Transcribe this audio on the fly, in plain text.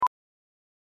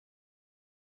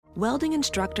Welding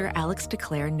instructor Alex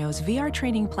DeClaire knows VR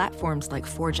training platforms like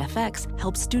Forge FX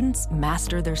help students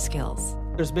master their skills.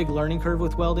 There's a big learning curve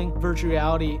with welding. Virtual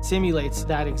reality simulates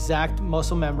that exact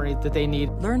muscle memory that they need.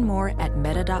 Learn more at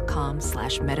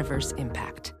meta.com/metaverse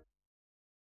impact.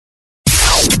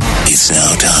 It's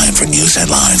now time for news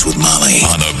headlines with Molly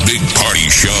on the Big Party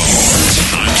Show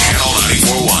on Channel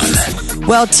 94.1.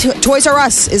 Well, Toys R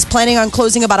Us is planning on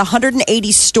closing about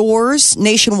 180 stores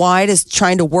nationwide, is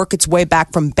trying to work its way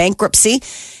back from bankruptcy.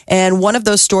 And one of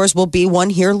those stores will be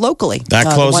one here locally. That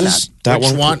closes?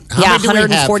 Which one? Yeah,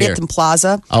 140th and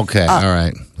Plaza. Okay, all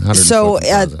right. So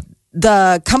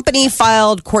the company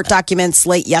filed court documents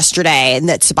late yesterday, and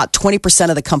that's about 20%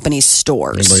 of the company's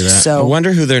stores. I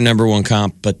wonder who their number one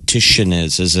competition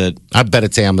is. Is it? I bet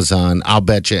it's Amazon. I'll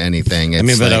bet you anything.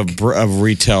 It's a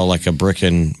retail, like a brick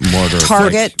and mortar.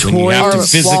 Target, Toys, you have to or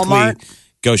physically Walmart.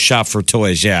 go shop for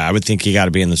toys. Yeah, I would think you got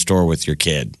to be in the store with your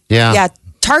kid. Yeah,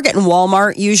 Target and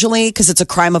Walmart usually, because it's a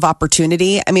crime of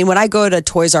opportunity. I mean, when I go to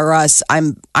Toys R Us, I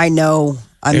know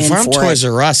I'm if in I'm for Toys it.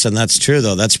 R Us, and that's true,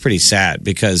 though, that's pretty sad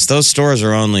because those stores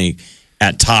are only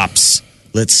at tops,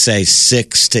 let's say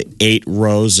 6 to 8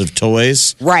 rows of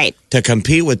toys. Right. To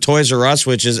compete with Toys R Us,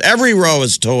 which is every row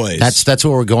is toys. That's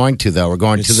what we're going to, though. We're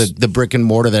going to the brick and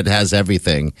mortar that has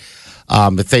everything.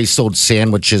 If they sold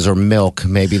sandwiches or milk,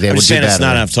 maybe they would do saying better. it's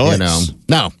not enough toys. You know?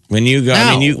 No. When you go, No.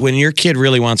 I mean, when your kid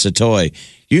really wants a toy,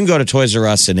 you can go to Toys R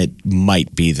Us and it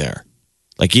might be there.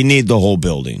 Like you need the whole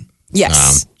building.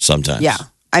 Yes. Sometimes. Yeah.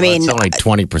 I mean, it's only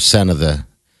 20%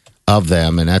 of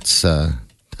them, and that's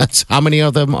how many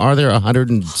of them are there?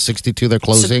 162 they're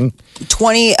closing.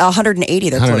 180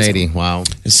 they're 180. closing. Wow.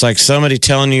 It's like somebody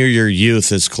telling you your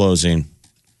youth is closing.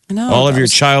 I know. All of your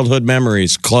childhood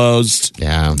memories closed.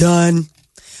 Yeah. Done.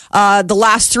 The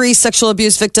last 3 sexual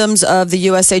abuse victims of the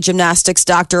USA Gymnastics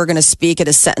doctor are going to speak at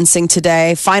his sentencing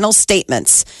today. Final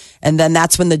statements. And then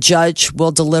that's when the judge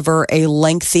will deliver a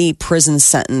lengthy prison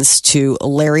sentence to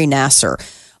Larry Nassar.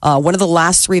 One of the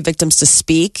last 3 victims to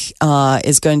speak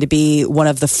is going to be one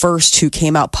of the first who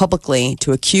came out publicly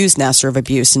to accuse Nassar of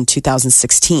abuse in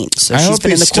 2016. So she's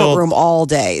been in the courtroom all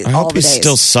day. I hope he's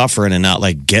still suffering and not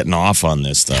like getting off on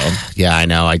this, though. Yeah, I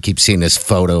know. I keep seeing this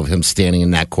photo of him standing in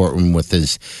that courtroom with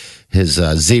his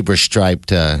zebra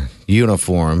striped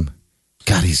uniform.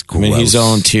 God, he's gross. I mean, he's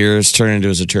all in tears, turning to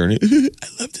his attorney. I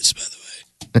love this, by the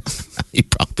way. He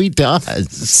probably does.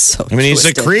 So I mean, he's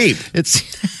a twisted. creep.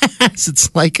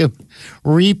 It's like a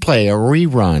replay, a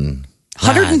rerun.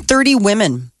 130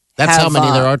 women. That's have, how many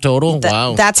there are total?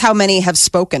 Wow. That's how many have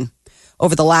spoken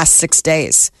over the last 6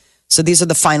 days. So these are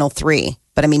the final 3.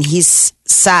 But I mean, he's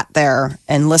sat there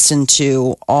and listened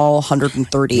to all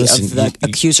 130 of the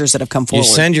accusers that have come forward.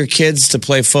 You send your kids to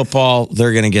play football,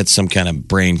 they're going to get some kind of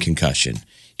brain concussion.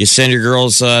 You send your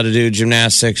girls to do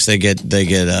gymnastics, they get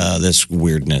this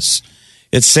weirdness.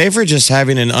 It's safer just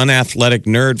having an unathletic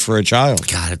nerd for a child.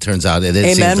 God, it turns out it is.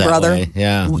 Amen, seems that brother. way.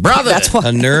 Yeah, brother. That's what A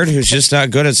nerd who's just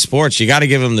not good at sports. You got to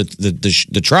give them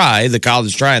the try, the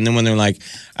college try, and then when they're like,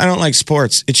 I don't like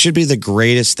sports, it should be the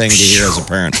greatest thing to hear as a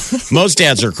parent. Most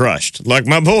dads are crushed. Like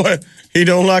my boy, he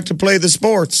don't like to play the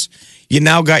sports. You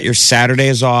now got your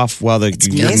Saturdays off while your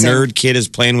nerd kid is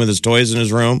playing with his toys in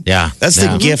his room. Yeah. That's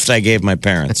the gift I gave my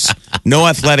parents. No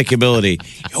athletic ability.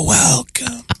 You're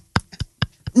welcome.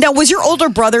 Now, was your older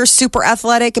brother super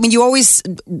athletic? I mean, you're always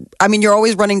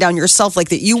running down yourself like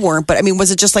that you weren't, but I mean, was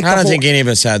it just like I don't think any of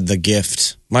us had the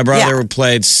gift. My brother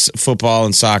played football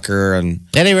and soccer, and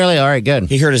he really all right, good.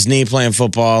 he hurt his knee playing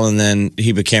football, and then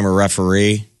he became a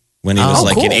referee when he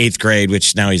was in 8th grade,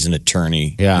 which now he's an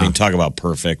attorney. Yeah. I mean, talk about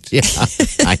perfect. Yeah,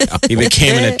 I know. He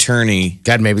became an attorney.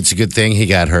 God, maybe it's a good thing he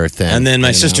got hurt then. And then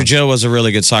my sister Jill was a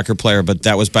really good soccer player, but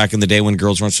that was back in the day when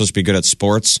girls weren't supposed to be good at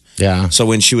sports. Yeah. So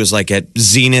when she was like at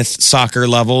zenith soccer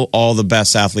level, all the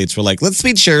best athletes were like, let's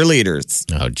be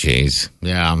cheerleaders. Oh, geez.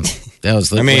 Yeah. That was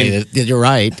the I mean, you're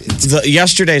right.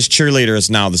 Yesterday's cheerleader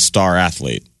is now the star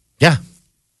athlete. Yeah.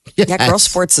 Yeah, girl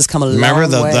sports has come a Remember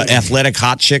long way. the athletic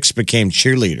hot chicks became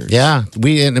cheerleaders. Yeah.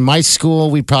 We in my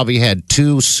school we probably had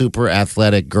 2 super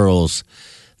athletic girls.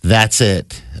 That's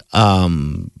it.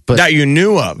 But That you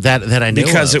knew of. that I knew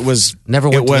because of. it was Never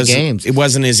went to the games. It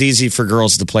wasn't as easy for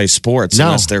girls to play sports No.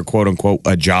 unless they're quote unquote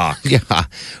a jock. Yeah,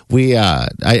 we.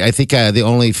 I think the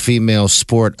only female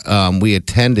sport we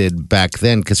attended back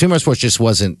then, because female sports just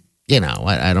wasn't.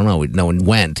 I don't know. No one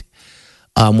went.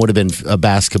 Would have been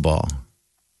basketball.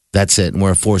 That's it, and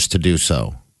we're forced to do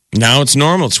so. Now it's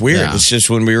normal. It's weird. Yeah. It's just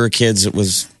when we were kids, it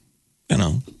was, the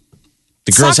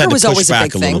girls Soccer had was to push always a back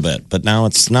big a little thing. bit, but now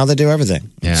they do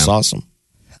everything. Yeah. It's awesome.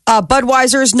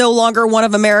 Budweiser is no longer one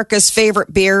of America's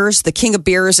favorite beers. The king of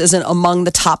beers isn't among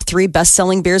the top 3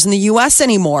 best-selling beers in the U.S.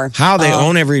 anymore. How? They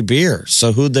own every beer.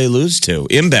 So who'd they lose to?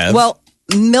 InBev. Well,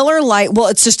 Miller Lite. Well,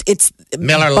 it's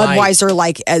Miller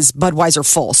Budweiser as Budweiser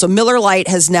Full. So Miller Lite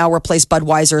has now replaced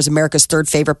Budweiser as America's 3rd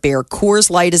favorite beer. Coors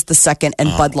Light is the 2nd, and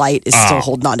Bud Light is still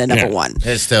holding on to number 1.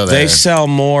 It's still there. They sell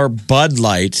more Bud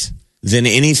Light than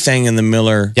anything in the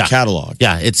Miller catalog.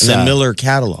 Yeah, it's the Miller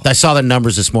catalog. I saw the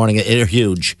numbers this morning. They're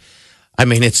huge. I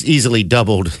mean, it's easily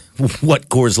doubled what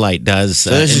Coors Light does. So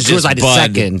this is Coors just Light is Bud.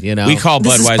 second, you know. We call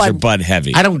This is Budweiser Bud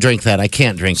Heavy. I don't drink that. I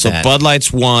can't drink So that. Bud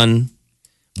Light's 1.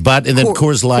 But and then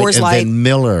Coors Light Coors and Light. then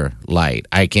Miller Light.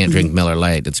 I can't drink Miller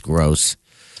Light. It's gross.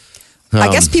 I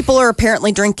guess people are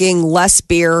apparently drinking less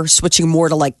beer, switching more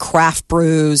to like craft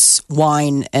brews,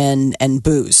 wine, and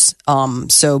booze.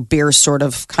 So beer's sort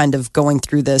of kind of going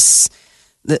through this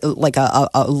like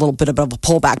a little bit of a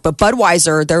pullback. But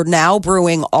Budweiser, they're now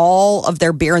brewing all of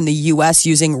their beer in the U.S.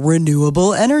 using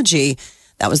renewable energy.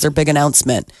 That was their big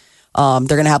announcement. They're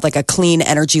going to have like a clean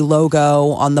energy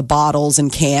logo on the bottles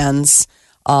and cans.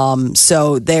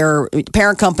 So their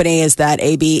parent company is that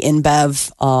AB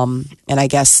InBev, and I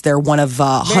guess they're one of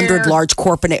 100 large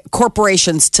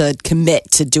corporations to commit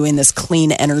to doing this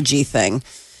clean energy thing.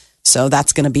 So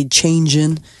that's going to be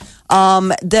changing.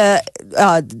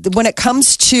 When it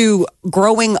comes to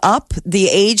growing up, the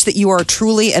age that you are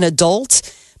truly an adult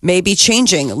may be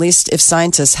changing, at least if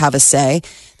scientists have a say.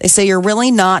 They say you're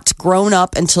really not grown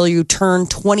up until you turn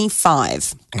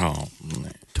 25. Oh,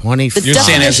 25. you're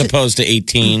saying as opposed to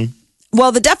 18?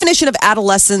 Well, the definition of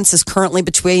adolescence is currently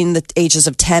between the ages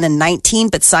of 10 and 19,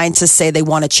 but scientists say they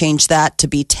want to change that to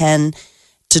be 10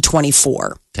 to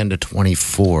 24. 10 to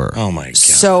 24. Oh, my God.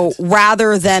 So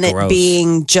rather than it gross.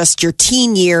 being just your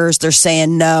teen years, they're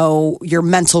saying, no, your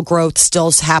mental growth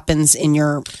still happens in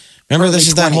your Remember, early this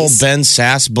is that whole 20s. Ben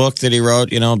Sass book that he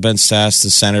wrote. You know, Ben Sass, the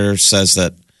senator, says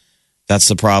that that's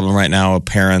the problem right now.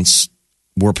 Parents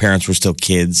were still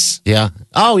kids. Yeah.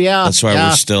 Oh, yeah. That's why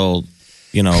we're still,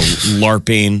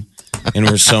 LARPing and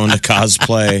we're so into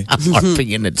cosplay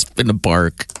LARPing in the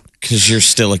park. because you're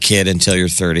still a kid until you're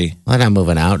 30. I'm not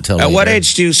moving out until At what later.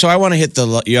 age do you? So I want to hit so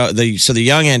the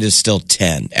young end is still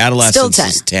 10. Adolescence Still 10.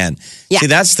 is 10. Yeah. See,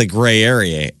 that's the gray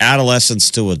area. Adolescence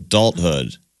to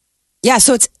adulthood. Yeah,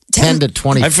 so it's 10 to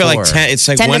 24. I feel like 10. It's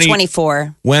like 10 when to are you-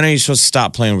 24. when are you supposed to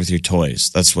stop playing with your toys?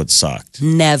 That's what sucked.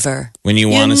 Never. When you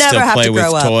want to never still have play to with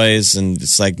grow up. toys, and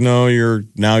it's like, no, you're.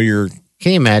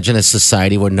 Can you imagine a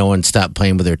society where no one stopped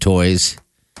playing with their toys?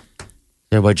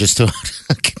 Everybody just to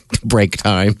break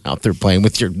time out there playing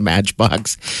with your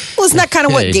Matchbox. Well, isn't that kind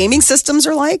of Okay. what gaming systems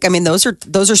are like? I mean, those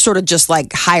are sort of just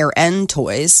like higher end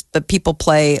toys, but people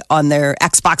play on their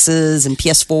Xboxes and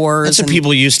PS4s. That's what and-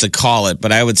 people used to call it,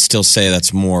 but I would still say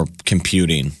that's more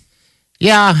computing.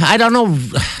 Yeah, I don't know.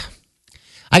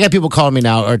 I got people calling me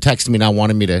now or texting me now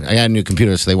wanting me to. I got a new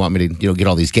computer, so they want me to, get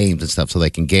all these games and stuff so they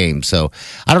can game. So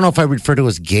I don't know if I refer to it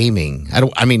as gaming.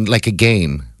 I mean like a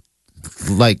game,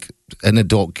 like an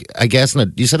adult. I guess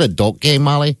you said adult game,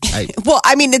 Molly. Well,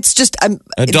 I mean, it's just the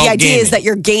Adult idea gaming. is that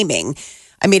you're gaming.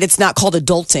 I mean, it's not called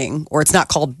adulting or it's not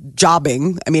called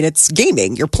jobbing. I mean, it's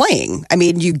gaming. You're playing. I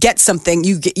mean, you get something.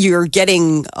 You're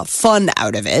getting fun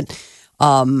out of it.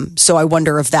 So I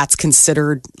wonder if that's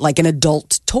considered like an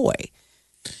adult toy.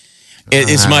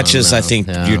 As much as I think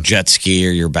Yeah. your jet ski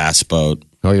or your bass boat.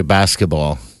 or your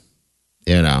basketball.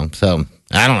 So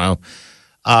I don't know.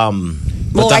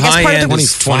 But Well, the I guess high part of end the-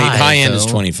 is 20. High end is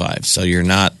though. 25. So you're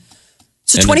not.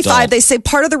 So an 25, adult. they say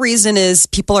part of the reason is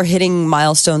people are hitting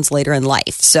milestones later in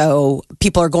life. So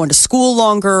people are going to school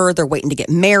longer, they're waiting to get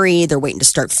married, they're waiting to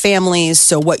start families.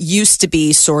 So what used to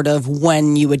be sort of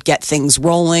when you would get things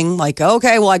rolling, like,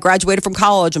 okay, well, I graduated from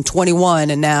college, I'm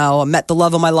 21, and now I met the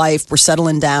love of my life, we're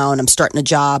settling down, I'm starting a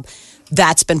job.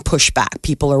 That's been pushed back.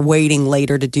 People are waiting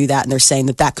later to do that, and they're saying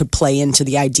that could play into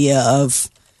the idea of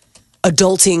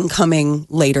adulting coming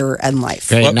later in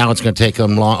life. Okay, now it's going to take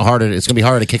them harder. It's going to be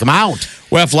harder to kick them out.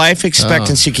 Well, if life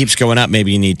expectancy keeps going up,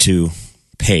 maybe you need to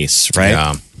pace, right?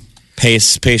 Yeah.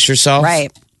 Pace yourself.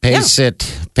 Right. Pace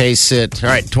it. All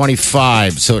right,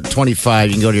 25. So at 25,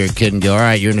 you can go to your kid and go, all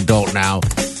right, you're an adult now.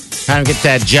 Time to get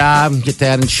that job, get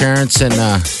that insurance, and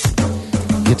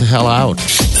get the hell out.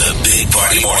 The Big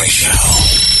Party Morning Show.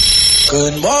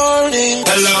 Good morning.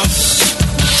 Hello.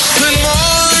 Good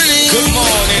morning. Good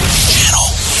morning. Channel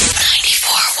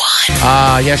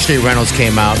 94.1. Yesterday, Reynolds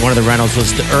came out. One of the Reynolds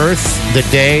was the Earth, the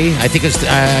day. I think it's,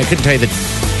 I couldn't tell you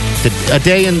a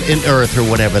day in Earth or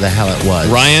whatever the hell it was.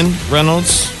 Ryan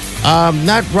Reynolds.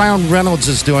 Not Ryan Reynolds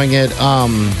is doing it.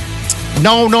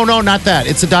 No, not that.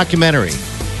 It's a documentary.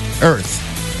 Earth.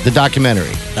 The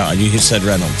documentary. Oh, you said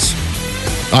Reynolds.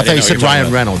 I thought know you what said you're talking Ryan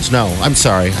about. Reynolds. No, I'm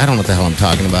sorry. I don't know what the hell I'm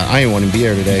talking about. I ain't want to be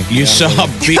here today. You saw.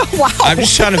 Wow. I'm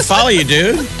just trying to follow you,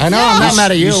 dude. I know. I'm not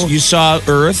mad at you. You saw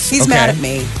Earth. He's Okay. mad at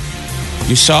me.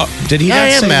 You saw. Did he not I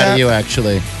am say mad that? at you,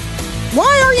 actually.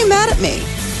 Why are you mad at me?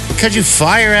 Because you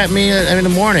fire at me in the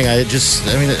morning.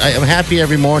 I'm happy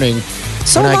every morning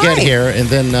So when am I get I. here, and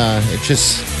then it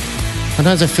just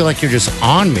sometimes I feel like you're just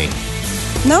on me.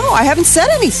 No, I haven't said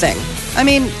anything. I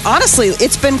mean, honestly,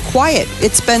 it's been quiet.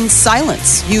 It's been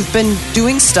silence. You've been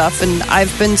doing stuff, and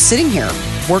I've been sitting here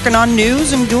working on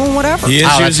news and doing whatever. He is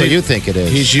That's using, what you think it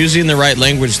is. He's using the right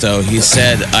language, though. He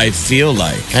said, "I feel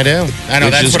like." I do. I know.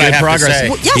 Which That's is what good I have progress. to say.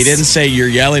 Well, yes. He didn't say you're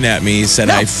yelling at me. He said,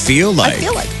 No. "I feel like." I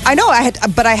feel like. I know.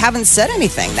 But I haven't said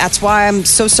anything. That's why I'm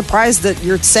so surprised that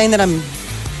you're saying that I'm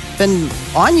been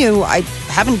on you. I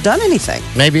haven't done anything.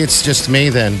 Maybe it's just me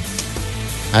then.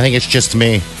 I think it's just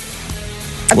me.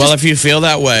 Well, if you feel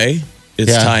that way, it's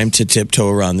Yeah. time to tiptoe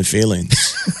around the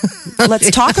feelings.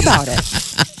 Let's talk about it.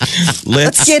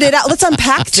 Let's get it out. Let's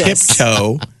unpack this.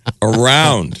 tiptoe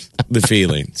around the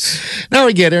feelings. Now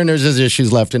we get her, and there's just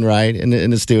issues left and right in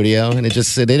the studio, and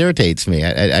it irritates me.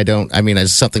 I don't. I mean,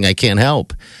 it's something I can't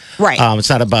help. Right. It's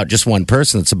not about just one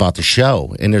person. It's about the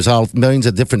show, and there's all millions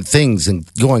of different things and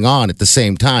going on at the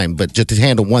same time. But just to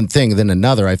handle one thing and then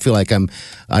another, I feel like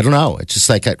I don't know. It's just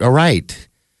like, all right.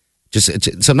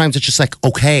 Sometimes it's just like,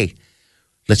 okay,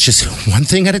 let's just one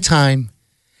thing at a time,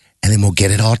 and then we'll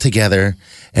get it all together,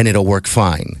 and it'll work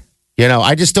fine. You know,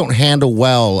 I just don't handle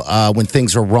well when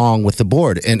things are wrong with the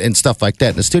board and stuff like that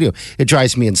in the studio. It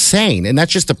drives me insane, and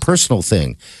that's just a personal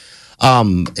thing.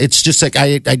 It's just like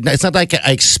it's not like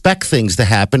I expect things to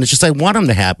happen. It's just I want them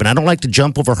to happen. I don't like to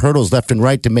jump over hurdles left and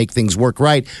right to make things work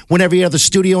right when every other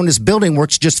studio in this building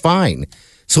works just fine.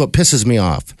 So it pisses me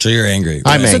off. So you're angry.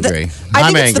 I'm right? angry. I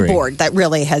I'm think it's angry. the board that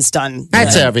really has done.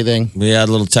 That's everything. We had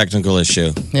a little technical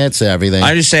issue. It's everything.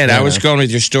 I'm just saying, I Yeah. was going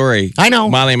with your story. I know.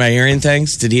 Molly, am I hearing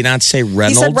things? Did he not say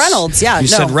Reynolds? said Reynolds, yeah, You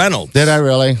no. said Reynolds. Did I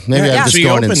really? Maybe Yeah. I'm That's just what you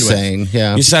going opened insane. with.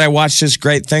 Yeah. You said I watched this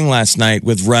great thing last night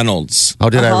with Reynolds. Oh,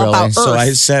 did I really? About So Earth.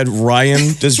 I said,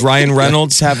 Ryan, does Ryan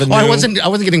Reynolds have a new Oh, I wasn't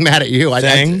getting mad at you.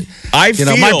 thing? I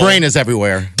feel, my brain is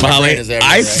everywhere. My Molly, brain is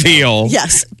everywhere I right feel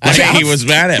Yes. like Jeff. he was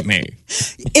mad at me.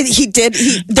 He did.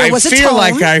 There was I a feel tone.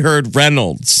 like I heard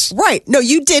Reynolds. Right. No,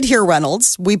 you did hear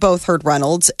Reynolds. We both heard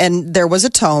Reynolds, and there was a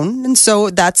tone, and so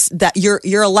that's that. You're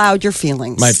allowed your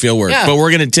feelings. Might feel weird, Yeah. but we're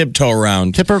going to tiptoe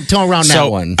around. Tiptoe around so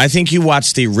that one. I think you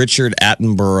watched the Richard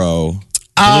Attenborough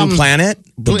Blue Planet.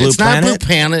 The Blue it's Planet. not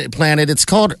Blue Planet. It's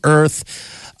called Earth.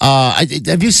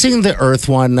 Have you seen the Earth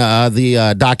one,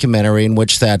 the documentary in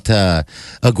which that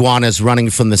iguana is running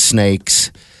from the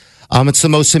snakes? It's the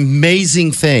most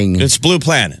amazing thing. It's Blue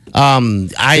Planet.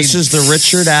 This is the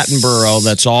Richard Attenborough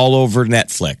that's all over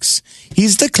Netflix.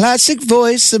 He's the classic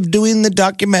voice of doing the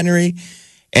documentary,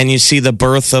 and you see the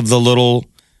birth of the little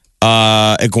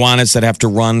iguanas that have to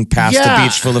run past Yeah. the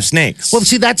beach full of snakes. Well,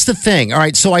 see, that's the thing. All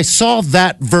right, so I saw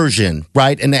that version,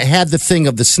 right? And it had the thing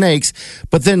of the snakes.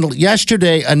 But then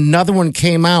yesterday, another one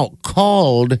came out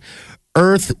called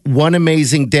Earth One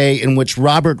Amazing Day, in which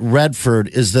Robert Redford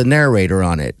is the narrator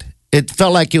on it. It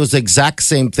felt like it was the exact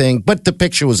same thing, but the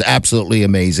picture was absolutely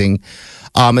amazing.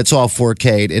 It's all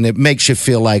 4K, and it makes you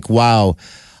feel like, wow,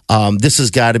 this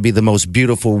has got to be the most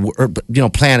beautiful,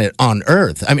 planet on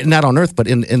Earth. I mean, not on Earth, but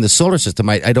in the solar system.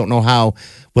 I don't know how,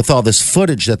 with all this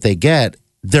footage that they get,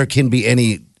 there can be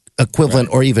any equivalent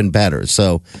or even better.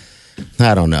 So,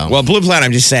 I don't know. Well, Blue Planet,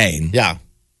 I'm just saying. Yeah.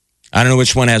 I don't know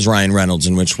which one has Ryan Reynolds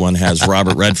and which one has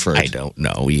Robert Redford. I don't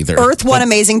know either. Earth One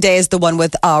Amazing Day is the one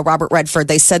with Robert Redford.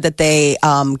 They said that they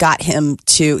got him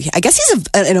to. I guess he's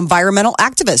an environmental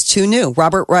activist. Who knew?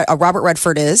 Robert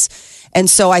Redford is, and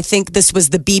so I think this was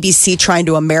the BBC trying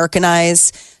to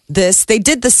Americanize this. They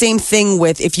did the same thing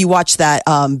with if you watch that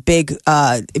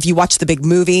if you watch the big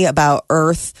movie about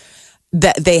Earth,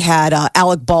 that they had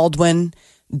Alec Baldwin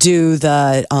do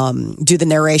the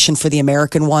narration for the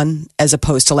American one as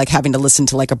opposed to like having to listen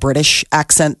to like a British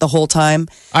accent the whole time.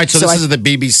 All right, so this is the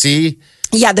BBC.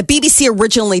 Yeah, the BBC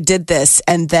originally did this,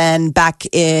 and then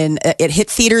it hit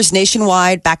theaters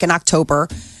nationwide back in October,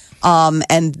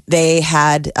 and they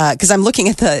had because I'm looking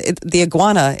at the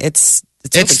iguana. It's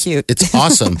really cute. It's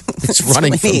awesome. It's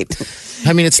running. really neat.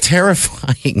 I mean, it's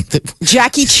terrifying.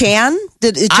 Jackie Chan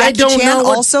is I Jackie don't Chan know.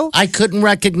 also. I couldn't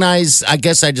recognize. I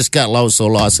guess I just got so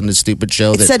lost in the stupid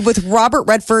show It that said with Robert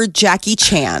Redford, Jackie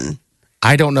Chan.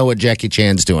 I don't know what Jackie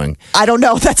Chan's doing. I don't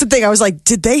know. That's the thing. I was like,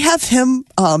 did they have him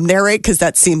narrate? Because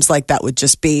that seems like that would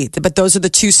just be. But those are the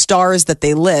two stars that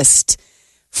they list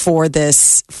for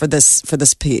this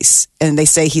piece, and they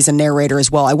say he's a narrator as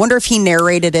well. I wonder if he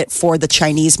narrated it for the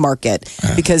Chinese market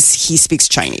because he speaks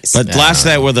Chinese. But last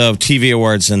night were the TV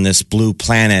awards, and this Blue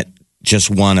Planet just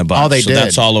won a bunch. Oh, they so did?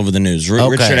 that's all over the news. Okay.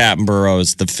 Richard Attenborough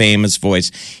is the famous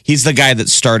voice. He's the guy that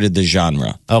started the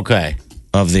genre Okay.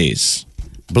 of these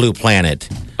Blue Planet,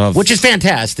 which is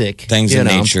fantastic. things in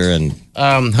nature. And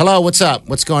Hello, what's up?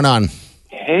 What's going on?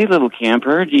 Hey, little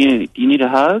camper, do you need a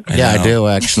hug? I do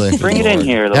actually. Bring it in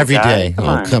here, little Every guy. day. Come Oh,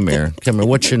 on. come here. Come here.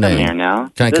 What's your Come name? here now.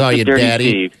 Can I This call is you Dirty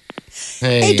Daddy? Steve.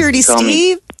 Hey, Dirty Call me-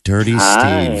 Steve. Dirty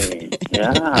Hi. Steve.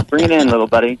 Yeah, bring it in, little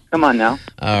buddy. Come on now.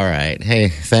 All right. Hey,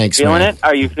 thanks, Feeling man. it?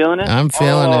 Are you feeling it? I'm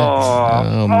feeling it.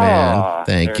 Oh, man.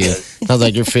 Thank there you. it is. Sounds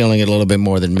like you're feeling it a little bit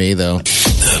more than me, though.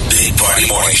 The Big Party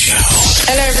Morning Show.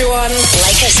 Hello, everyone.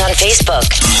 Like us on Facebook.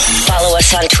 Follow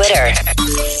us on Twitter.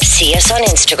 See us on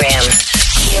Instagram.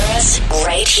 Hear us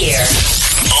right here.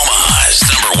 Omaha's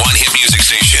 #1 hit music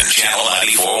station, Channel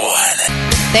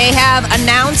 94.1. They have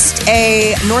announced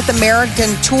a North American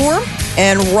tour,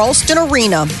 and Ralston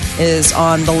Arena is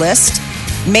on the list,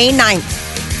 May 9th.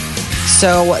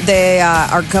 So they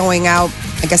are going out.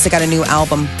 I guess they got a new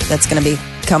album that's going to be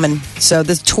coming. So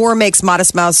this tour makes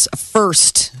Modest Mouse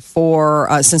first for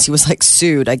since he was like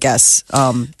sued, I guess.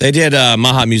 they did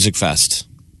Maha Music Fest.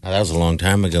 Oh, that was a long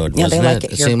time ago, Yeah, they wasn't like it?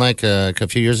 it It here. seemed like a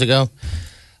few years ago.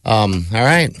 All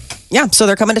right. Yeah, so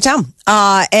they're coming to town.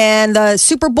 And the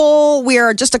Super Bowl, we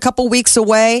are just a couple weeks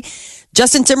away.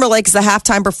 Justin Timberlake is the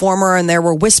halftime performer, and there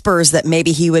were whispers that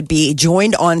maybe he would be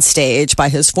joined on stage by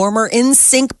his former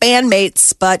NSYNC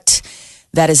bandmates, but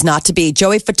that is not to be.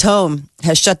 Joey Fatone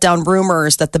has shut down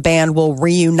rumors that the band will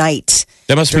reunite.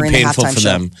 That must be during the painful halftime for show.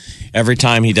 them. Every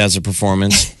time he does a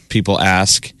performance, people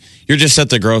ask, you're just at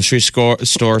the grocery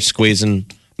store squeezing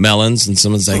melons, and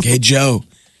someone's like, hey, Joe,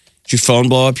 did your phone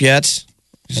blow up yet?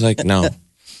 He's like, no.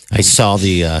 I saw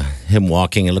him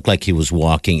walking. It looked like he was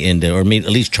walking into, or at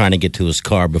least trying to get to his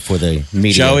car before the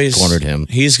media Joey's cornered him.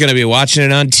 He's going to be watching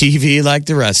it on TV like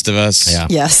the rest of us. Yeah.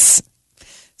 Yes.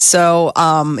 So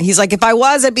he's like, if I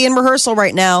was, I'd be in rehearsal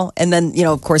right now. And then,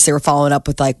 of course, they were following up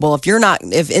with like, well, if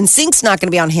NSYNC's not going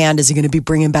to be on hand, is he going to be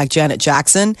bringing back Janet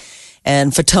Jackson?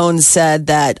 And Fatone said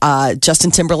that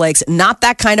Justin Timberlake's not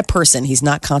that kind of person. He's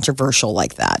not controversial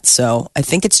like that. So I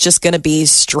think it's just going to be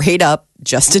straight up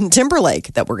Justin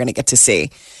Timberlake that we're going to get to see.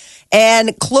 And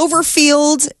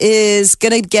Cloverfield is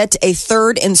going to get a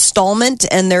third installment,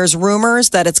 and there's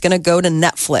rumors that it's going to go to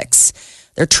Netflix.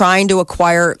 They're trying to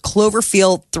acquire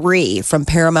Cloverfield 3 from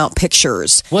Paramount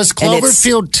Pictures. Was And it's-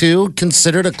 Cloverfield 2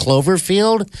 considered a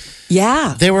Cloverfield?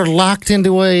 Yeah. They were locked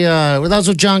into that was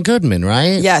with John Goodman,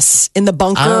 right? Yes, in the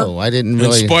bunker. Oh, I didn't And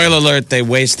really. spoiler alert, they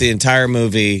waste the entire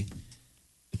movie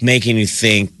making you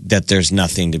think that there's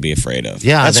nothing to be afraid of.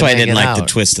 Yeah, That's then why I they didn't get like the out.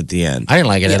 twist at the end. I didn't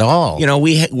like it at all.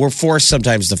 We're forced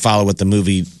sometimes to follow what the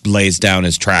movie lays down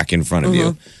as track in front of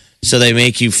you. So they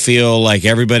make you feel like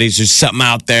everybody's just something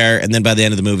out there. And then by the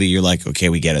end of the movie, you're like, okay,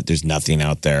 we get it. There's nothing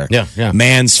out there. Yeah, yeah.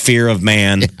 Man's fear of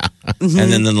man. And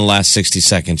then in the last 60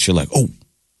 seconds, you're like, oh,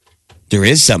 there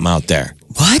is something out there.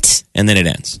 What? And then it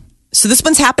ends. So this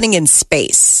one's happening in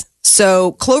space.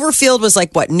 So Cloverfield was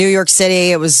like what, New York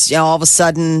City. It was all of a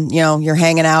sudden, you're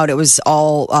hanging out. It was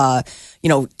all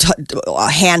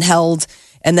handheld.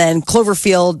 And then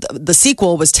Cloverfield, the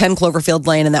sequel was 10 Cloverfield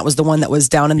Lane, and that was the one that was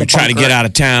down in the You're trying to bunker. get out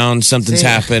of town. Something's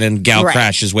happened, and gal Right.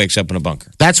 crashes, wakes up in a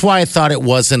bunker. That's why I thought it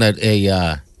wasn't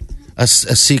a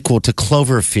sequel to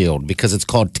Cloverfield, because it's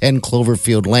called 10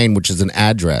 Cloverfield Lane, which is an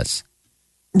address.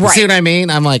 You Right. see what I mean?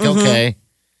 I'm like, okay.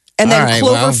 And then All right,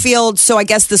 well. Cloverfield, so I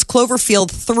guess this Cloverfield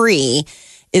 3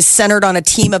 is centered on a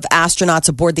team of astronauts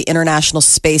aboard the International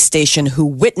Space Station who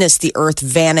witnessed the Earth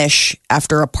vanish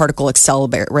after a particle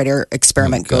accelerator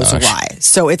experiment goes awry.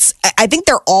 So I think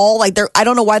they're all like, I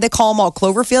don't know why they call them all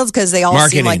Cloverfields, because they all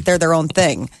Marketing. seem like they're their own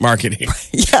thing. Marketing.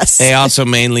 Yes. They also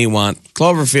mainly want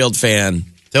Cloverfield fan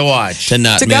To watch. to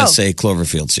not To go. miss a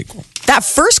Cloverfield sequel. That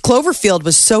first Cloverfield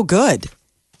was so good.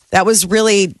 That was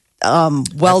really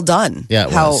well done. Yeah,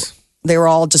 it How was. they were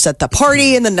all just at the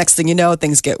party, and the next thing you know,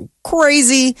 things get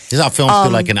crazy. He's all filmed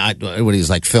through like what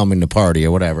he's like filming the party or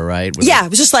whatever, right? With Yeah, it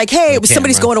was just like, hey, it was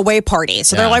somebody's camera. going away party.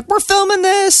 So Yeah. they're like, we're filming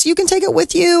this. You can take it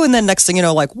with you. And then next thing you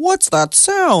know, like, what's that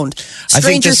sound? I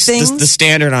think Stranger Things. the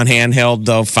standard on handheld,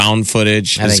 though, found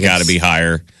footage I has think got to it's- be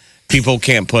higher. People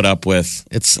can't put up with.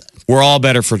 It's We're all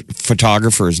better for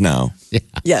photographers now.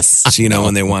 Yes. So,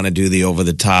 when they want to do the over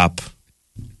the top,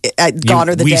 Gone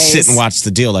are the we days. sit and watch the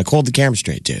deal. Like, hold the camera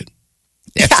straight, dude.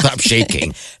 stop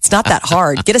shaking. It's not that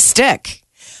hard. Get a stick.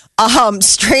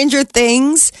 Stranger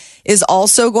Things is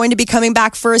also going to be coming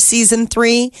back for a season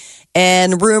 3.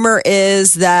 And rumor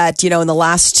is that, in the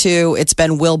last two, it's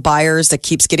been Will Byers that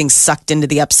keeps getting sucked into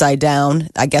the Upside Down.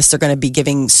 I guess they're going to be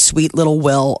giving sweet little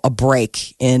Will a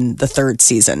break in the third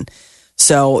season.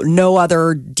 So no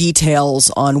other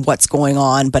details on what's going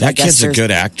on. But that I guess kid's a good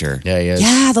actor. Yeah, he is.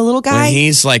 Yeah, the little guy. When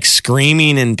he's like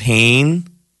screaming in pain,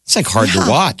 it's like hard to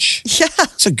watch. Yeah.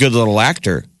 It's a good little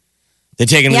actor. They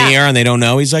take him in the air and they don't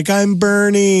know. He's like, I'm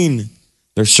burning.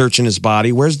 They're searching his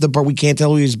body. Where's the burn? We can't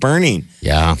tell who he's burning.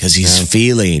 Yeah. Because he's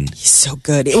feeling. He's so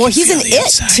good. Well, he's in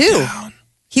It, too. Down.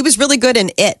 He was really good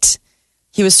in It.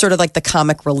 He was sort of like the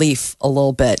comic relief a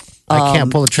little bit. I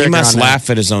can't pull the trigger He must on laugh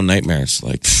at his own nightmares.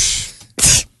 Like,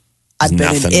 I've been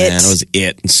nothing, in It. man. It was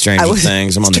It and Stranger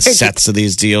Things. I'm on the sets of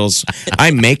these deals.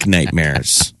 I make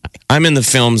nightmares. I'm in the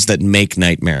films that make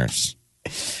nightmares.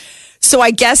 So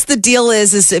I guess the deal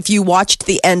is if you watched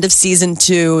the end of season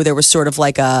 2, there was sort of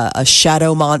like a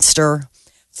shadow monster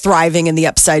thriving in the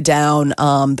Upside Down.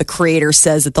 The creator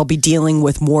says that they'll be dealing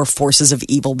with more forces of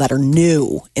evil that are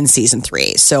new in season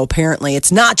 3. So apparently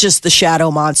it's not just the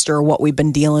shadow monster or what we've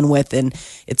been dealing with, and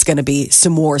it's going to be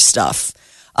some more stuff.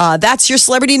 That's your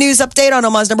celebrity news update on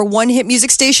Omaha's number 1 hit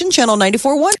music station, Channel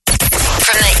 94.1.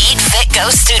 From the Eat Fit Go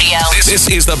studio. This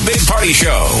is the Big Party Show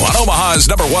on Omaha's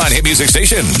number 1 hit music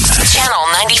station. Channel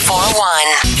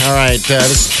 94.1. All right,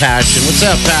 this is Passion. What's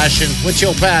up, Passion? What's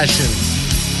your passion?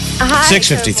 Hi,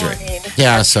 6:53.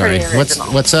 Yeah, sorry. pretty original.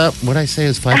 What's up? What did I say? It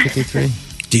was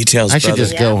 5:53. Details, I should brother.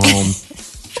 just go home.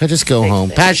 Should I just go home?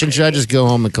 Passion, should I just go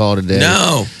home and call it a day?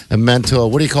 No. A mental,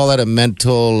 what do you call that? A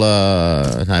mental...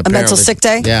 mental sick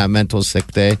day? Yeah, a mental sick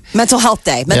day. Mental health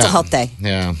day. Mental Yeah. health day.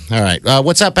 Yeah. All right.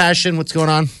 What's up, Passion? What's going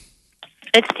on?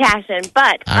 It's Tashin,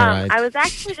 but All right. I was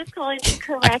actually just calling to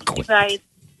correct you guys.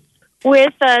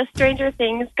 With Stranger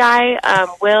Things guy,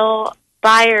 Will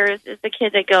Byers is the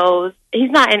kid that goes.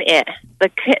 He's not in It.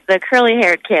 The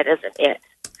curly-haired kid isn't It.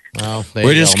 Well, there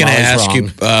We're you just go. going to Molly's ask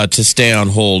wrong. you to stay on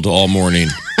hold all morning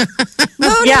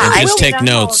Yeah, And I just will take be on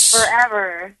hold notes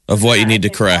forever of what you need to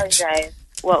I correct. apologize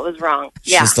what was wrong.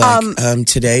 Yeah. She's like,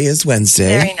 today is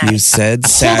Wednesday. Very nice. You said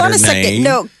Hold Saturday. on a second.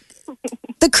 No,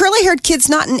 the curly-haired kid's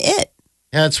not in It.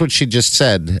 Yeah, that's what she just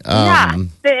said. Yeah.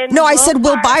 Then No, I said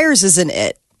Will Byers- Byers is in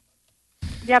It.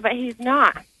 Yeah, but he's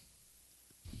not.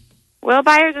 Will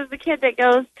Byers is the kid that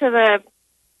goes to the.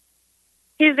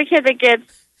 He's the kid that gets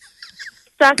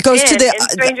sucked Goes in to the, in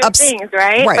Stranger ups- Things,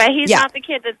 right? right, But he's yeah. not the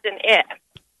kid that's in It.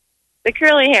 The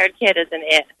curly-haired kid is in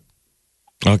It.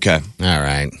 Okay. All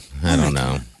right. I don't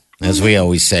know. As we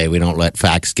always say, we don't let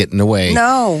facts get in the way.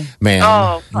 No. Man.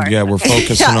 Oh, of course. Yeah, we're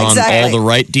focusing Yeah, on exactly. all the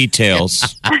right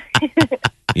details.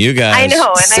 You guys. I know,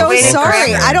 and I So waited sorry.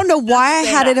 forever. I don't know why I Say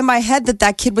had that. it in my head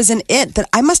that kid was in It. That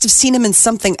I must have seen him in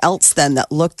something else then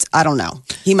that looked. I don't know.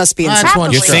 He must be in That's something.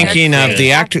 one You're Sure. thinking of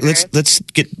the actor. Actors. Let's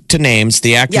get to names.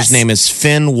 The actor's Yes. name is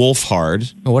Finn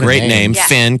Wolfhard. Oh, what a Great name. name. Yeah.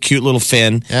 Finn, cute little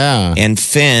Finn. Yeah. And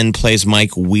Finn plays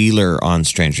Mike Wheeler on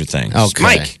Stranger Things. Okay.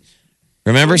 Mike.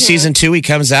 Remember season 2? He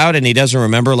comes out and he doesn't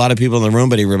remember a lot of people in the room,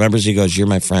 but he remembers. He goes, "You're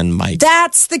my friend, Mike.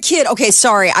 That's the kid. Okay,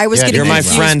 sorry. I was Yeah, getting You're my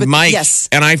confused friend, with- Mike." Yes.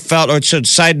 And I felt. Oh, so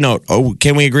side note. Oh,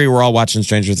 can we agree we're all watching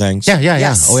Stranger Things? Yeah.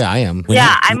 Yes. Oh, yeah, I am.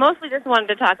 Yeah, I mostly just wanted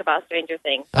to talk about Stranger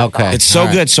Things. That's Okay. all. It's so All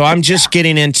right. good. So I'm just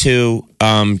getting into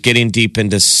getting deep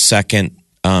into second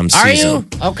Are season.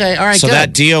 you? Okay. All right. So good.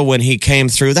 that deal when he came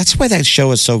through, that's why that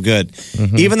show is so good.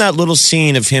 Mm-hmm. Even that little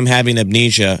scene of him having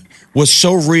amnesia was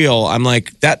so real. I'm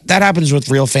like, that happens with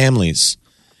real families.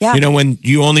 Yeah. You know, when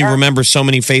you only remember so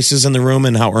many faces in the room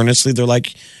and how earnestly they're like,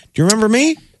 "Do you remember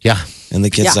me?" Yeah. And the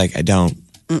kid's Yeah. like, "I don't."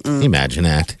 Imagine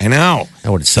that. I know.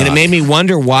 That would And suck. it made me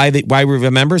wonder why we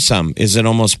remember some. Is it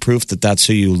almost proof that that's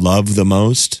who you love the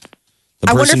most? The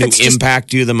I wonder person if who it's just-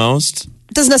 impacted you the most?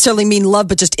 It doesn't necessarily mean love,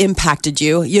 but just impacted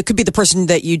you. You could be the person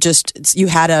that you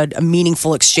had a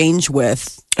meaningful exchange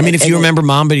with. I mean, if you remember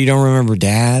mom, but you don't remember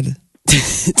dad.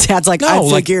 Dad's like, No, I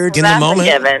like, figured. in the That's moment.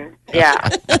 a given. Yeah.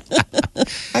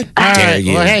 All dare right.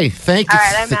 you. Well, hey, thank you. All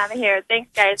right, I'm out of here. Thanks,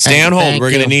 guys. Stay on hold. Thank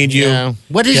We're going to need you. Yeah.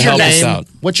 What is to your help us name? out.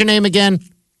 What's your name again?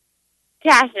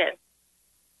 Tashin.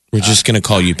 We're just going to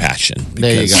call you Passion.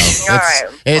 There you go. because- All right.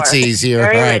 of It's course. easier.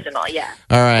 Very All right. original, yeah.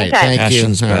 All right. Okay. Thank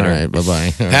Passion's you. All better. right. Bye-bye. All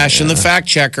right, Passion, yeah. the fact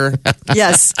checker.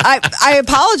 Yes, I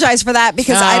apologize for that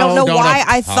because I don't know don't why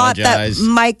I thought that apologize.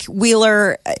 Mike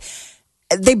Wheeler.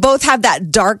 They both have that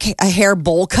dark hair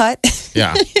bowl cut.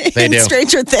 Yeah, they in do.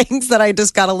 Stranger Things that I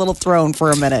just got a little thrown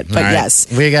for a minute. But All right. yes.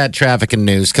 We got traffic and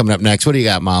news coming up next. What do you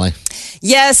got, Molly?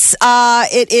 Yes,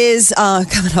 it is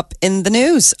coming up in the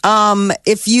news.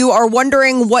 If you are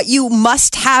wondering what you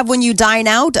must have when you dine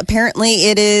out, apparently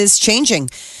it is changing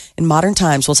in modern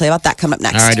times. We'll tell you about that coming up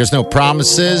next. All right, there's no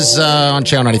promises on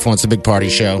Channel 94. It's a big party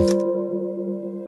show.